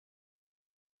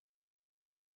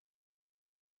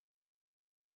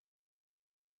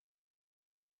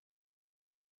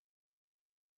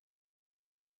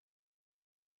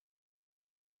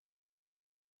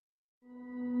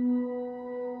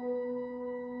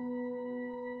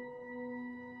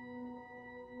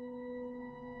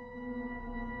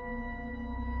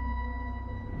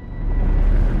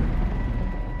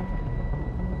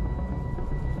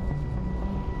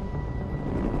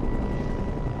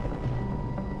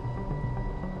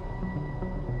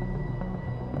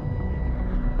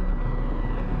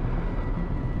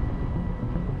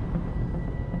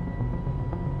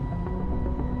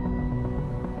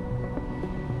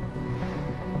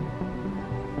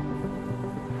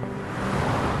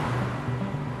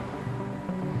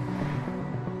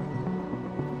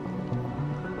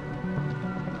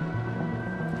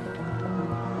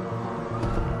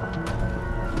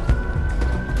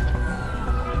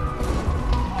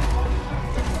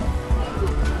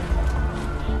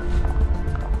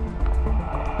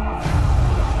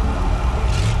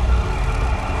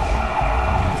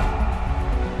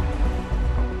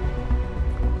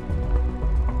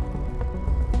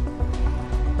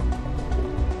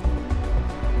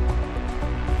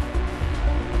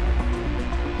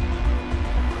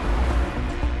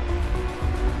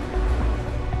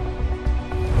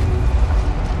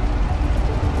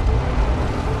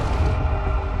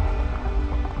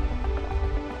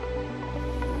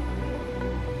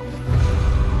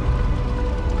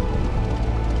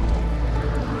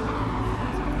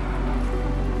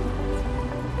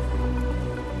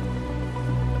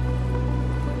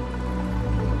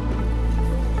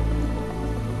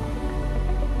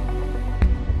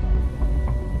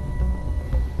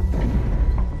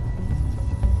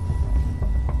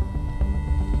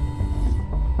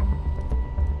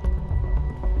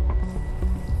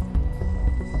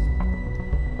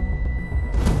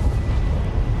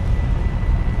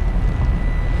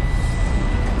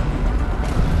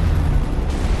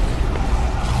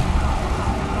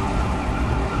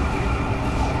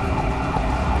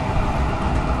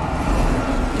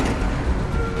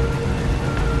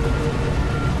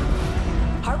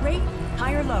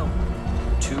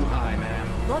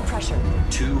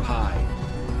Too high.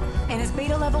 And his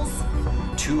beta levels?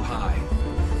 Too high.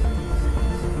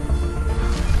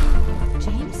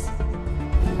 James?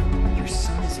 Your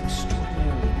son is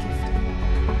extraordinarily gifted.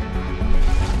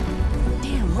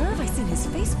 Damn, where have I seen his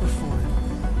face before?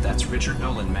 That's Richard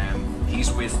Nolan, ma'am.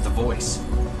 He's with The Voice.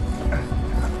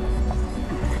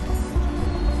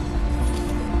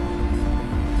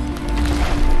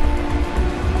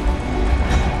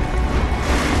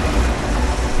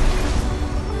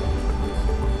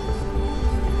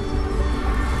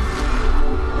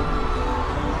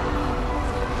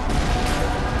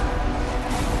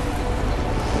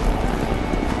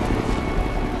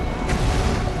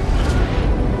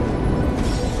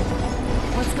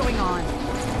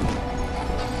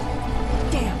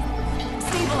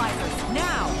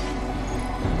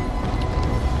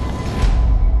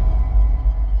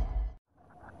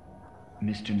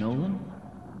 Mr. Nolan?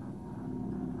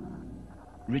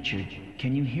 Richard,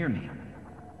 can you hear me?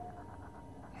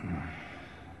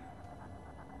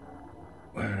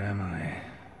 Where am I?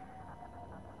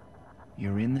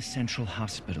 You're in the Central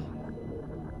Hospital.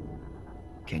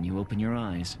 Can you open your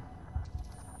eyes?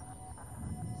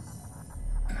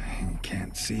 I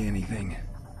can't see anything.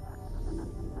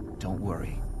 Don't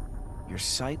worry. Your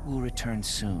sight will return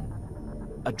soon.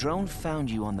 A drone found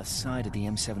you on the side of the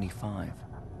M75.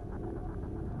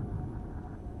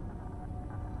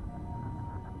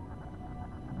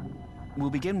 We'll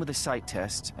begin with a sight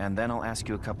test, and then I'll ask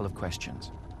you a couple of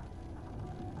questions.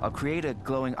 I'll create a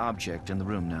glowing object in the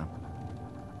room now.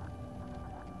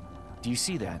 Do you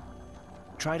see that?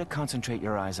 Try to concentrate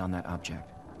your eyes on that object.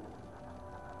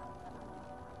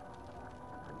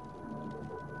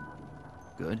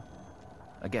 Good.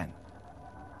 Again.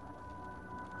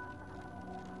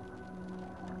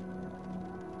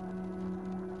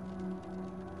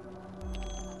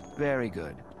 Very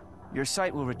good. Your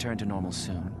sight will return to normal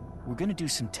soon. We're going to do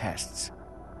some tests.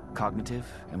 Cognitive,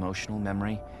 emotional,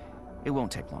 memory. It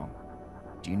won't take long.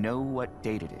 Do you know what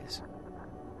date it is?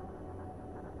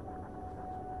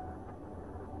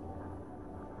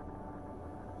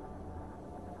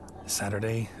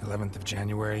 Saturday, 11th of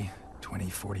January,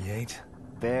 2048.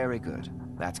 Very good.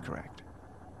 That's correct.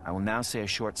 I will now say a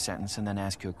short sentence and then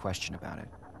ask you a question about it.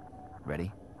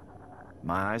 Ready?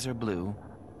 My eyes are blue.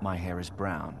 My hair is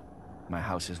brown. My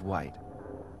house is white.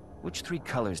 Which three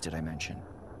colors did I mention?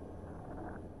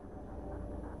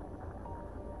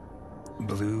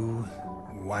 Blue,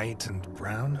 white, and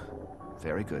brown?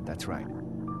 Very good, that's right.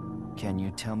 Can you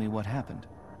tell me what happened?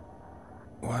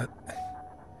 What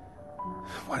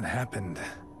happened?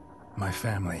 My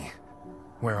family.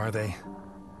 Where are they?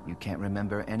 You can't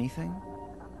remember anything?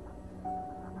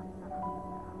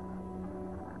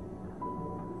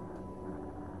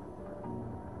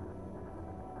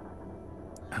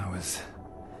 I was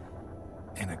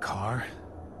in a car.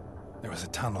 There was a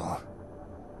tunnel.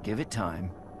 Give it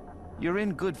time. You're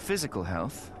in good physical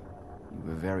health. You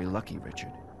were very lucky,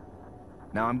 Richard.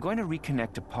 Now I'm going to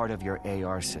reconnect a part of your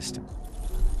AR system.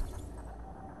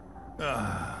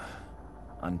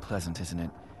 Unpleasant, isn't it?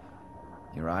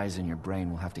 Your eyes and your brain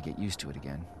will have to get used to it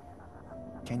again.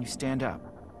 Can you stand up?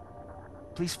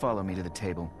 Please follow me to the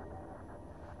table.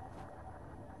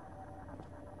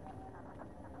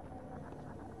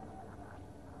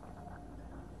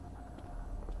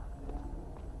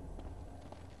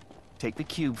 Take the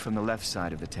cube from the left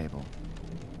side of the table.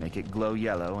 Make it glow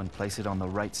yellow and place it on the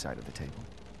right side of the table.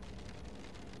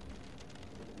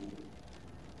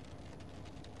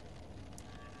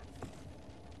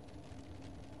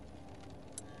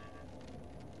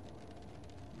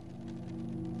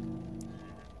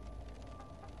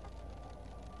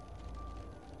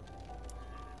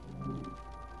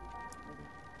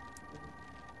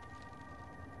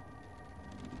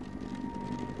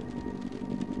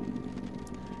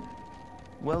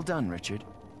 Well done, Richard.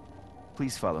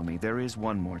 Please follow me. There is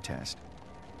one more test.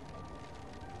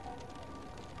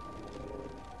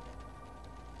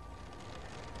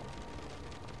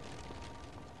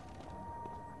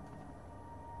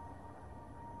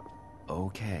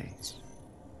 Okay.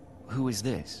 Who is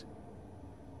this?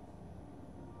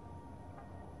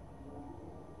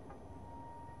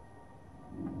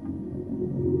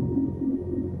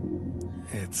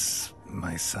 It's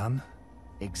my son?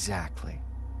 Exactly.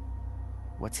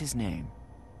 What's his name?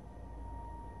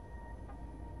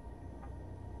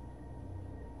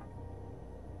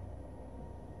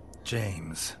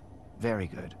 James. Very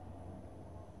good.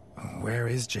 Where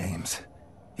is James?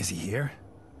 Is he here?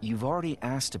 You've already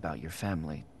asked about your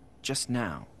family, just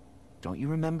now. Don't you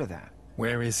remember that?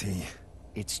 Where is he?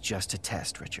 It's just a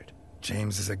test, Richard.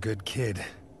 James is a good kid.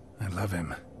 I love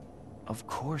him. Of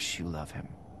course you love him.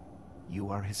 You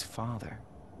are his father.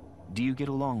 Do you get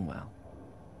along well?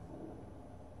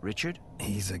 Richard?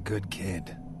 He's a good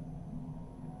kid.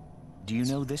 Do you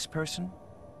know this person?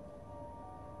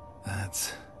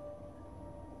 That's...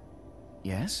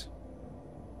 Yes?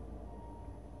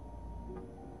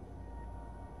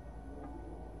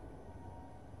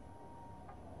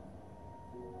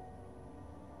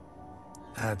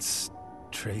 That's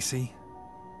Tracy?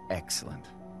 Excellent.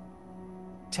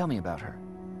 Tell me about her.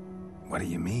 What do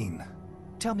you mean?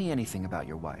 Tell me anything about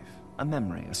your wife. A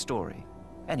memory, a story,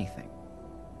 anything.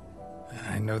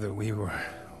 I know that we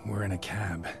were in a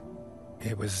cab.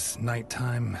 It was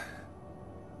nighttime.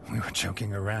 We were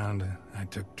joking around. I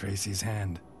took Tracy's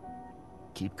hand.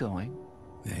 Keep going.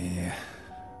 The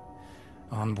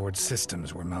onboard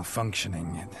systems were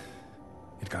malfunctioning.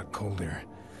 It got colder.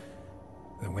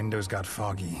 The windows got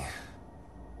foggy.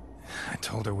 I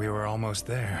told her we were almost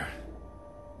there.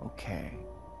 Okay.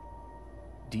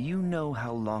 Do you know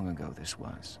how long ago this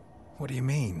was? What do you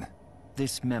mean?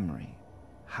 This memory.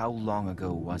 How long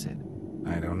ago was it?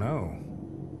 I don't know.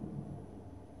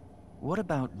 What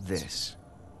about this?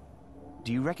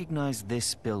 Do you recognize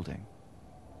this building?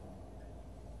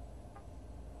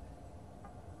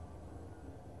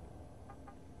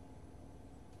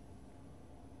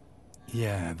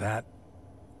 Yeah, that...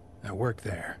 I work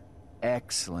there.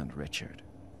 Excellent, Richard.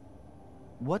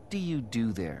 What do you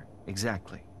do there,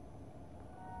 exactly?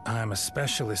 I'm a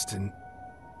specialist in...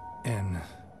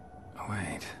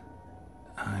 Wait.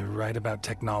 I write about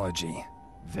technology.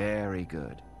 Very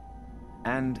good.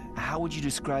 And how would you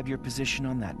describe your position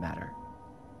on that matter?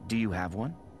 Do you have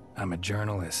one? I'm a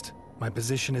journalist. My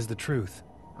position is the truth.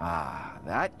 Ah,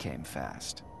 that came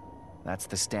fast. That's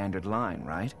the standard line,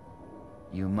 right?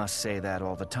 You must say that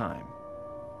all the time.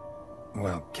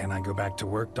 Well, can I go back to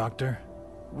work, Doctor?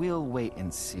 We'll wait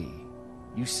and see.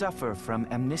 You suffer from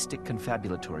amnestic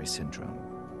confabulatory syndrome,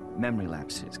 memory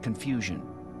lapses, confusion,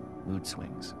 mood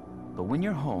swings. But when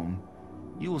you're home,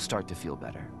 you will start to feel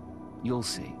better. You'll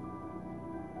see.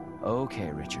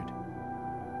 Okay, Richard.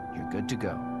 You're good to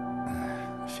go.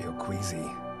 I feel queasy.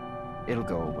 It'll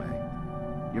go away.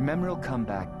 Your memory will come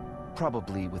back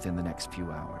probably within the next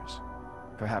few hours.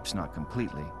 Perhaps not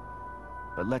completely,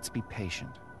 but let's be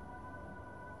patient.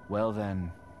 Well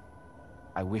then,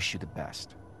 I wish you the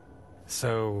best.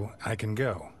 So, I can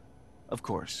go? Of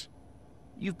course.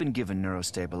 You've been given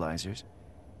neurostabilizers.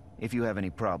 If you have any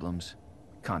problems,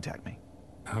 contact me.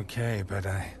 Okay, but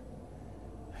I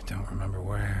don't remember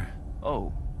where.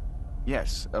 Oh,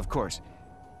 yes, of course.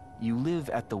 You live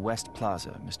at the West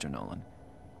Plaza, Mr. Nolan.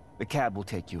 The cab will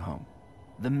take you home.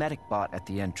 The medic bot at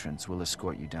the entrance will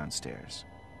escort you downstairs.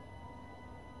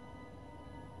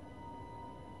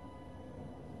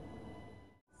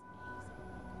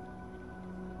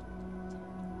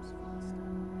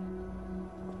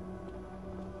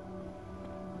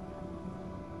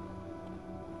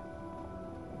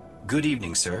 Good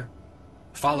evening, sir.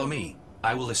 Follow me.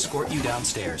 I will escort you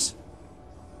downstairs.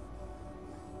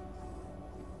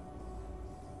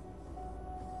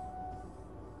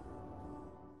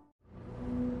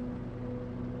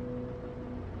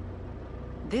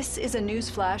 This is a news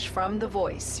flash from The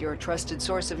Voice, your trusted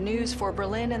source of news for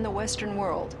Berlin and the Western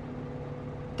world.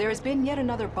 There has been yet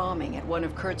another bombing at one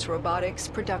of Kurtz Robotics'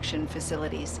 production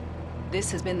facilities.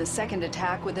 This has been the second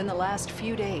attack within the last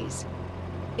few days.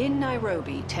 In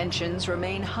Nairobi, tensions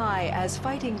remain high as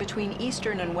fighting between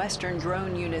Eastern and Western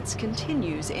drone units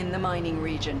continues in the mining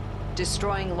region,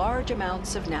 destroying large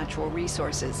amounts of natural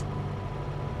resources.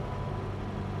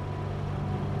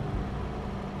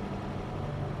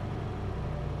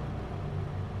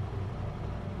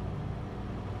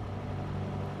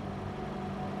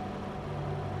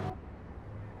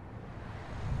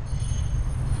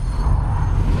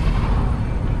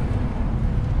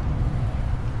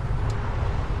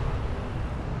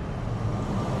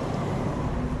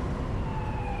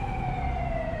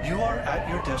 You are at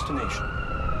your destination,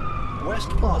 West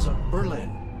Plaza,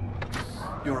 Berlin.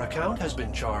 Your account has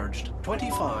been charged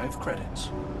 25 credits.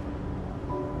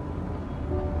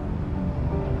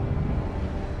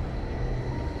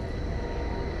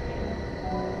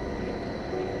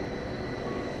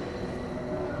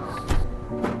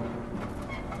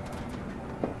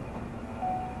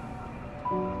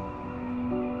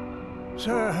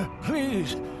 Sir,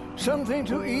 please, something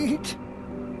to eat?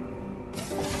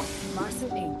 Marso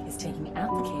Inc. is taking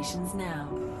applications now.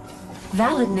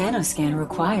 Valid nanoscan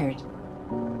required.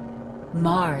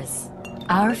 Mars,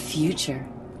 our future.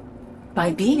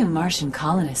 By being a Martian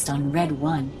colonist on Red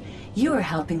 1, you are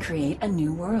helping create a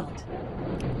new world.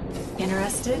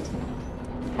 Interested?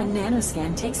 A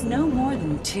nanoscan takes no more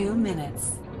than 2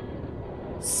 minutes.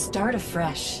 Start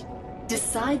afresh.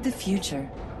 Decide the future.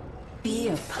 Be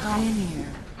a pioneer.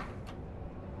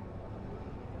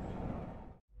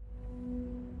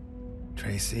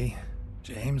 Tracy?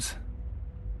 James?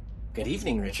 Good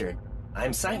evening, Richard.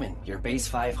 I'm Simon, your Base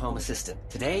 5 home assistant.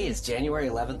 Today is January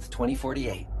 11th,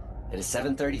 2048. It is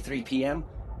 7:33 p.m.,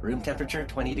 room temperature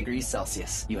 20 degrees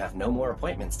Celsius. You have no more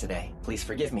appointments today. Please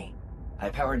forgive me. I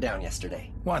powered down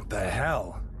yesterday. What the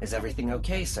hell? Is everything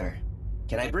okay, sir?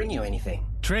 Can I bring you anything?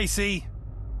 Tracy!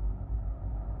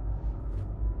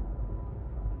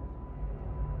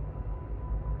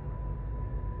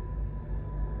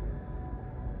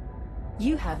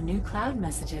 You have new cloud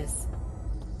messages.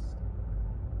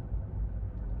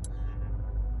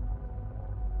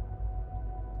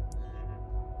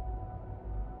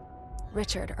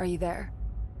 Richard, are you there?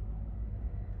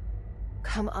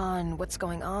 Come on, what's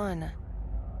going on?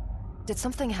 Did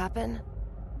something happen?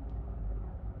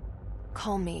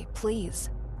 Call me, please.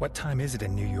 What time is it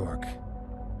in New York?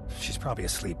 She's probably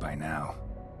asleep by now.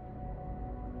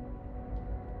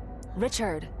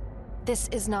 Richard, this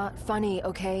is not funny,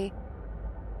 okay?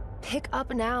 Pick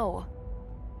up now.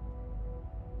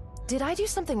 Did I do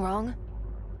something wrong?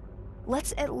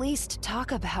 Let's at least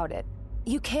talk about it.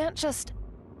 You can't just...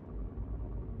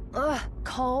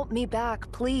 call me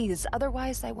back, please.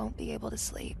 Otherwise, I won't be able to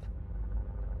sleep.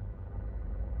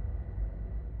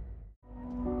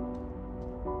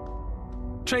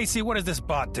 Tracy, what is this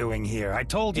bot doing here? I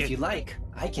told you... If you like,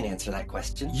 I can answer that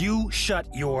question. You shut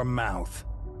your mouth.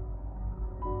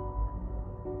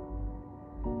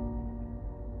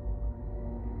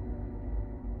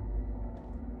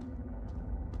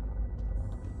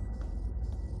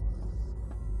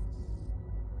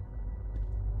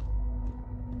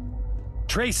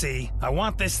 Tracy, I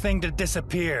want this thing to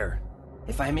disappear.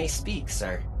 If I may speak,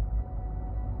 sir.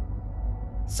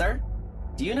 Sir,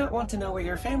 do you not want to know where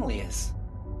your family is?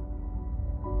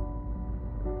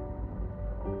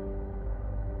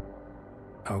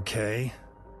 Okay.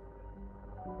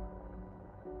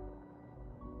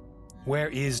 Where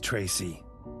is Tracy?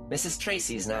 Mrs.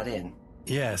 Tracy's not in.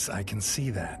 Yes, I can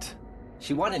see that.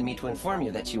 She wanted me to inform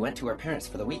you that she went to her parents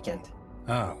for the weekend.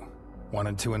 Oh,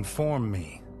 wanted to inform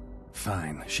me.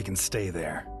 Fine, she can stay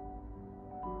there.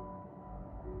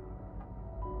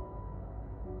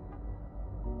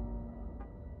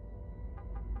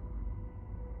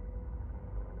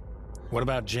 What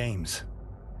about James?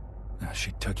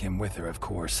 She took him with her, of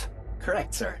course.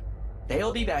 Correct, sir.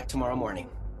 They'll be back tomorrow morning.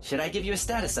 Should I give you a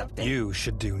status update? You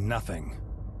should do nothing.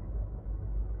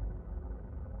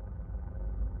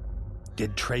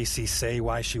 Did Tracy say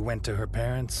why she went to her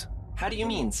parents? How do you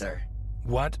mean, sir?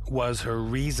 What was her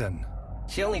reason?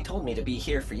 She only told me to be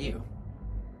here for you.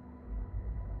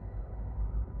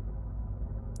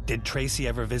 Did Tracy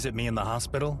ever visit me in the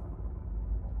hospital?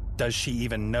 Does she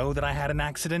even know that I had an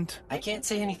accident? I can't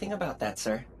say anything about that,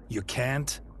 sir. You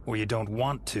can't, or you don't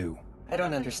want to. I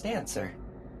don't understand, sir.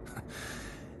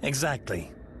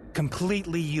 Exactly.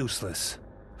 Completely useless.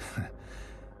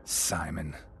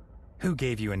 Simon. Who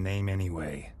gave you a name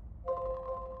anyway?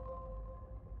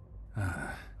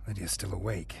 Ah, Lydia's still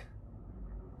awake.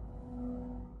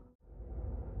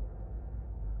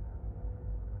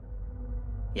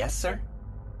 Yes, sir?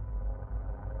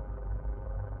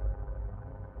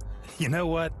 You know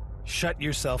what? Shut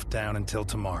yourself down until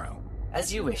tomorrow.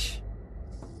 As you wish.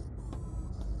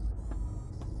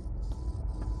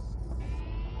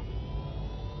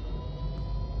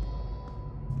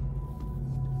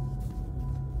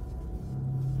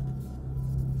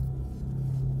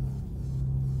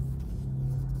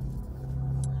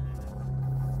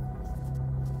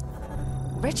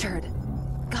 Richard!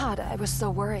 God, I was so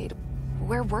worried.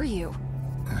 Where were you?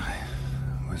 I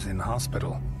was in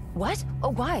hospital. What? Oh,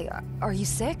 why? Are you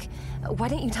sick? Why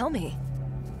didn't you tell me?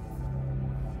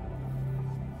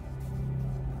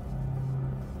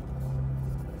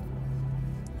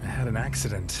 I had an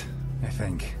accident, I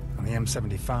think, on the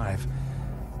M75.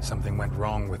 Something went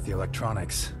wrong with the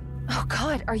electronics. Oh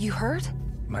God, are you hurt?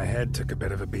 My head took a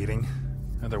bit of a beating.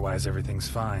 Otherwise, everything's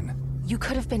fine. You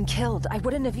could have been killed. I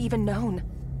wouldn't have even known.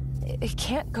 It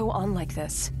can't go on like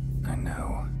this. I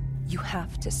know. You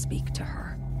have to speak to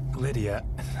her. Lydia,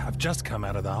 I've just come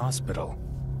out of the hospital.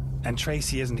 And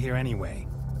Tracy isn't here anyway.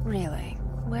 Really?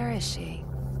 Where is she?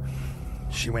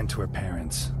 She went to her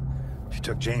parents. She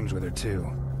took James with her too.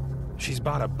 She's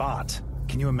bought a bot.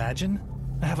 Can you imagine?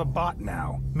 I have a bot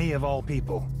now. Me of all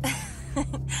people.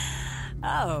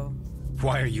 Oh.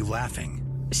 Why are you laughing?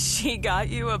 She got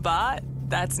you a bot?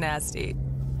 That's nasty.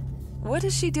 What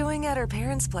is she doing at her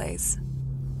parents' place?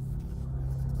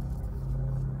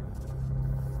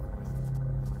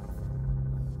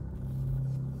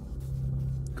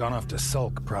 Gone off to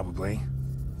sulk, probably.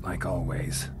 Like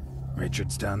always.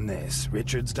 Richard's done this,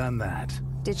 Richard's done that.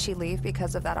 Did she leave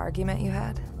because of that argument you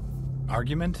had?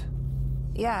 Argument?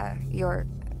 Yeah,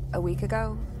 a week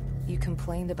ago? You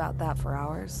complained about that for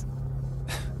hours?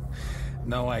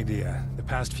 No idea. The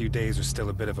past few days are still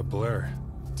a bit of a blur.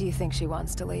 Do you think she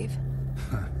wants to leave?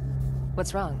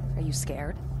 What's wrong? Are you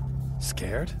scared?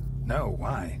 Scared? No,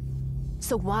 why?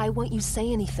 So why won't you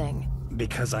say anything?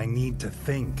 Because I need to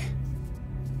think.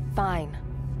 Fine.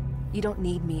 You don't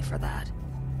need me for that.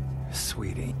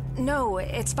 Sweetie. No,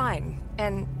 it's fine.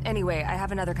 And anyway, I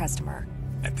have another customer.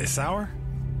 At this hour?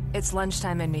 It's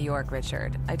lunchtime in New York,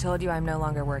 Richard. I told you I'm no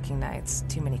longer working nights.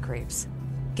 Too many creeps.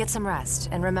 Get some rest,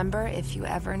 and remember, if you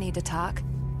ever need to talk,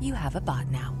 you have a bot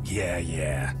now.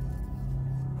 Yeah.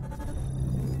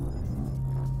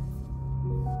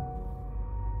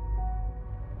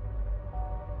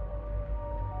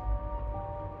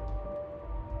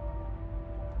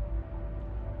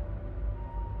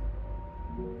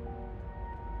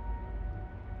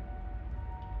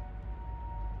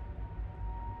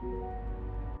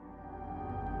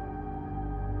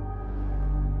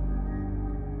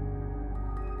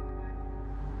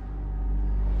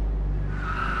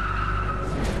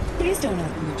 Please don't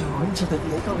open the door until the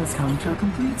vehicle has come to a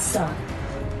complete stop.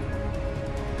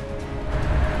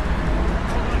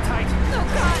 Hold on tight. Oh,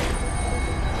 God!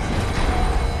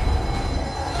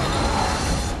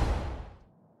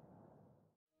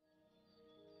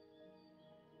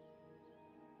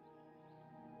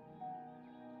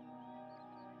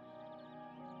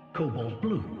 Cobalt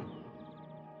blue,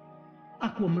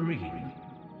 aquamarine,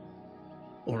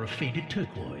 or a faded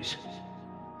turquoise,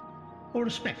 or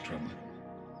a spectrum.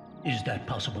 Is that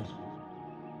possible?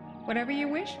 Whatever you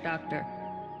wish, Doctor.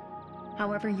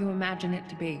 However you imagine it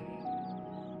to be.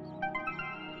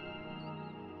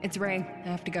 It's Ray. I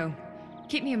have to go.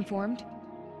 Keep me informed.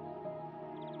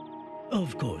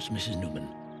 Of course, Mrs. Newman.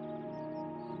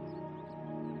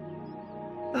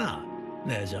 Ah,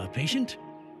 there's our patient.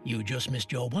 You just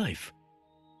missed your wife.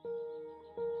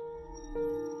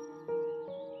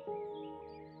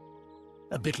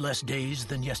 A bit less dazed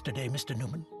than yesterday, Mr.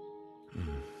 Newman?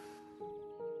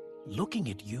 Looking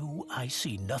at you, I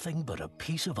see nothing but a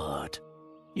piece of art.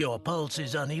 Your pulse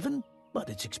is uneven, but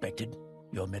it's expected.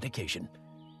 Your medication.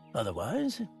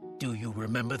 Otherwise, do you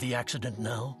remember the accident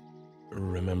now?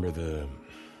 Remember the...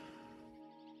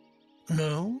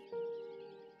 No?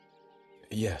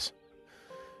 Yes.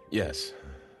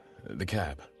 The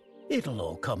cab. It'll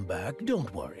all come back,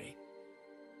 don't worry.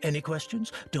 Any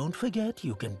questions? Don't forget,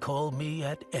 you can call me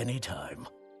at any time.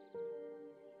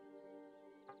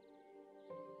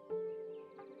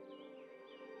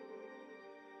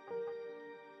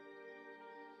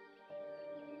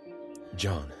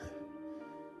 John,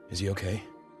 is he okay?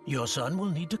 Your son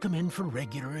will need to come in for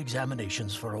regular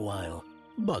examinations for a while,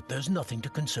 but there's nothing to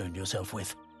concern yourself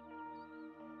with.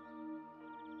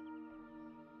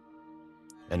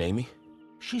 And Amy?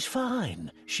 She's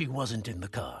fine. She wasn't in the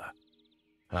car.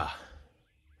 Ah.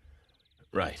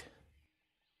 Right.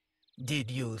 Did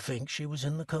you think she was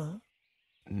in the car?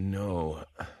 No.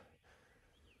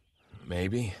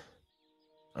 Maybe.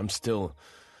 I'm still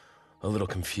a little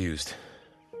confused.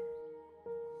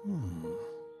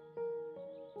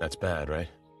 That's bad, right?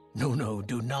 No,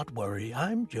 do not worry.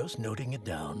 I'm just noting it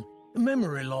down.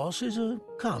 Memory loss is a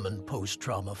common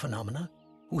post-trauma phenomena.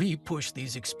 We push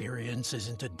these experiences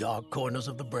into dark corners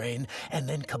of the brain and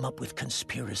then come up with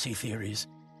conspiracy theories.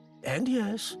 And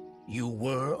yes, you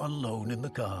were alone in the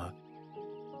car.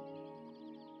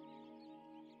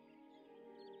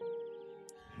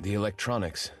 The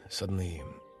electronics suddenly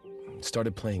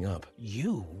started playing up.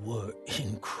 You were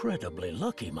incredibly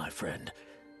lucky, my friend.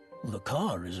 The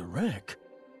car is a wreck.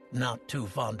 Not too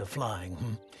fond of flying,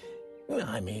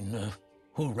 I mean,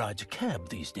 who rides a cab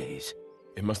these days?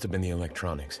 It must have been the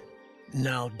electronics.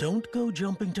 Now, don't go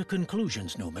jumping to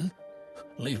conclusions, Newman.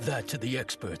 Leave that to the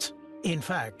experts. In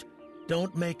fact,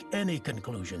 don't make any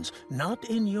conclusions. Not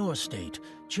in your state.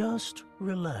 Just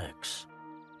relax.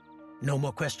 No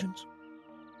more questions?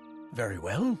 Very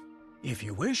well. If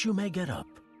you wish, you may get up.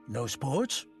 No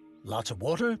sports, lots of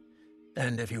water,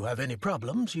 and if you have any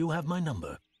problems, you have my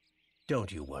number.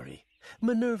 Don't you worry.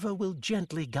 Minerva will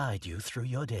gently guide you through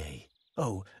your day.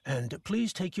 Oh, and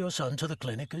please take your son to the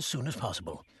clinic as soon as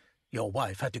possible. Your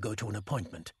wife had to go to an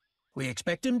appointment. We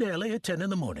expect him daily at 10 in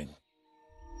the morning.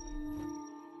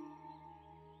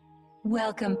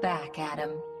 Welcome back,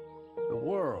 Adam. The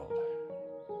world.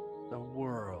 The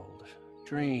world.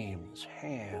 Dreams,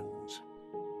 hands.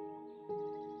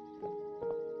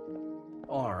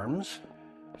 Arms.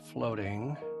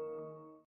 Floating.